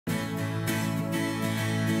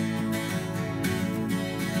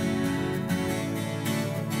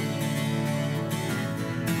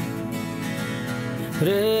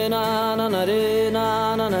रे ना ना ना रे ना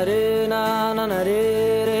ना ना रे ना ना ना रे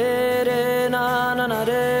रे रे ना ना ना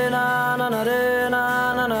रे ना ना ना रे ना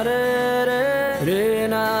ना ना रे रे रे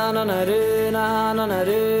ना ना ना रे ना ना ना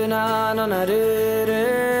रे ना ना ना रे रे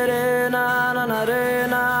रे ना ना ना रे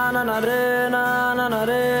ना ना ना रे ना ना ना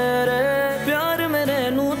रे रे प्यार मेरे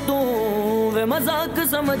नू तू वे मजाक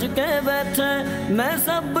समझ के बैठे मैं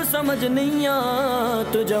सब समझ नहीं आ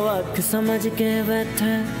तू जवाक समझ के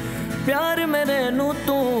बैठे प्यार मेरे नू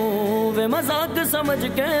तू वे मजाक समझ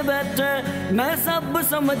के बैठे मैं सब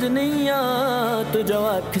समझ नहीं आ तू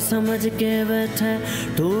जवाक समझ के बैठे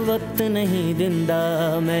तू वक्त नहीं दिंदा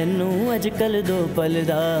मैनू अजकल दो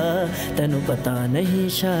पलदा तेनू पता नहीं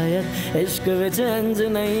शायद इश्क विच इंज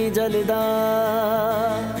नहीं जलदा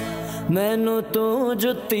मैनू तू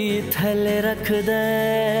जुत्ती थले रख दे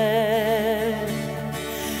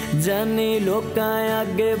जानी लोकां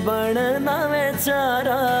अगे बनना वे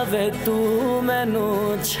चारा वे तू मैनू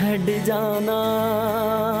छड़ जाना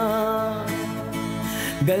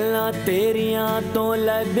गल्लां तेरियां तो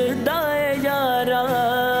लगदा है यारा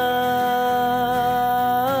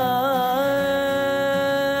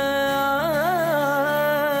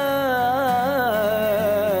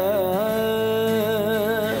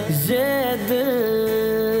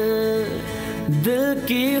दिल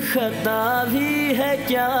की खता भी है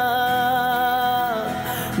क्या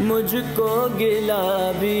मुझको गिला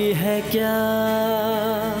भी है क्या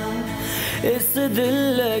इस दिल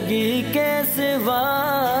लगी के सिवा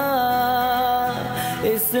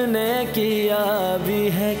इसने किया भी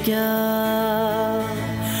है क्या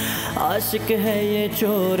आशिक है ये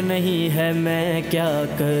चोर नहीं है मैं क्या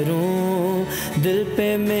करूं दिल पे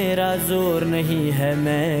मेरा जोर नहीं है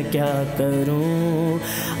मैं क्या करूं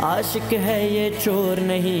आशिक है ये चोर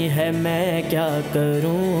नहीं है मैं क्या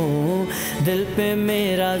करूं दिल पे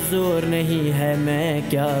मेरा जोर नहीं है मैं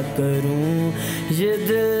क्या करूं ये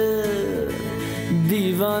दिल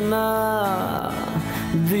दीवाना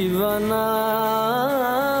दीवाना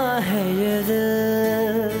है ये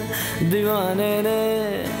दिल दीवाने ने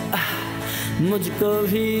मुझको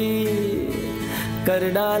भी कर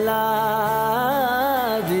डाला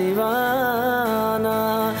दीवाना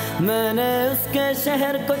मैंने उसके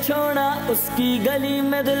शहर को छोड़ा उसकी गली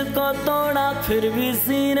में दिल को तोड़ा फिर भी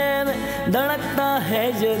सीने में धड़कता है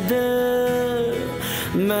ये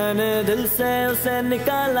दिल मैंने दिल से उसे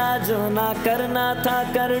निकाला जो ना करना था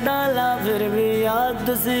कर डाला फिर भी याद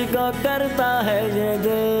उसी को करता है ये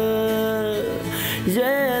दिल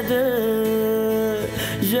ये दिल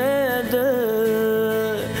ये दिल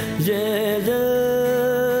ये दिल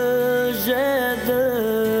ये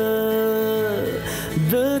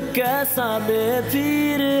दिल कैसा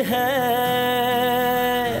बेपीर है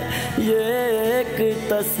ये एक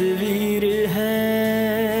तस्वीर है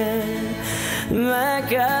मैं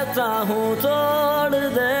कहता हूँ तोड़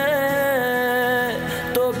दे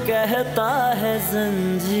तो कहता है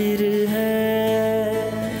जंजीर है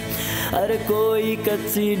अरे कोई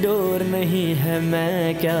कच्ची डोर नहीं है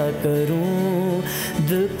मैं क्या करूं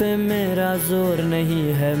दिल पे मेरा जोर नहीं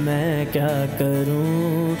है मैं क्या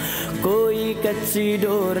करूं कोई कच्ची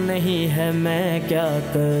डोर नहीं है मैं क्या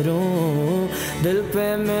करूं दिल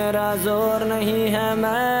पे मेरा जोर नहीं है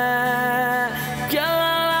मैं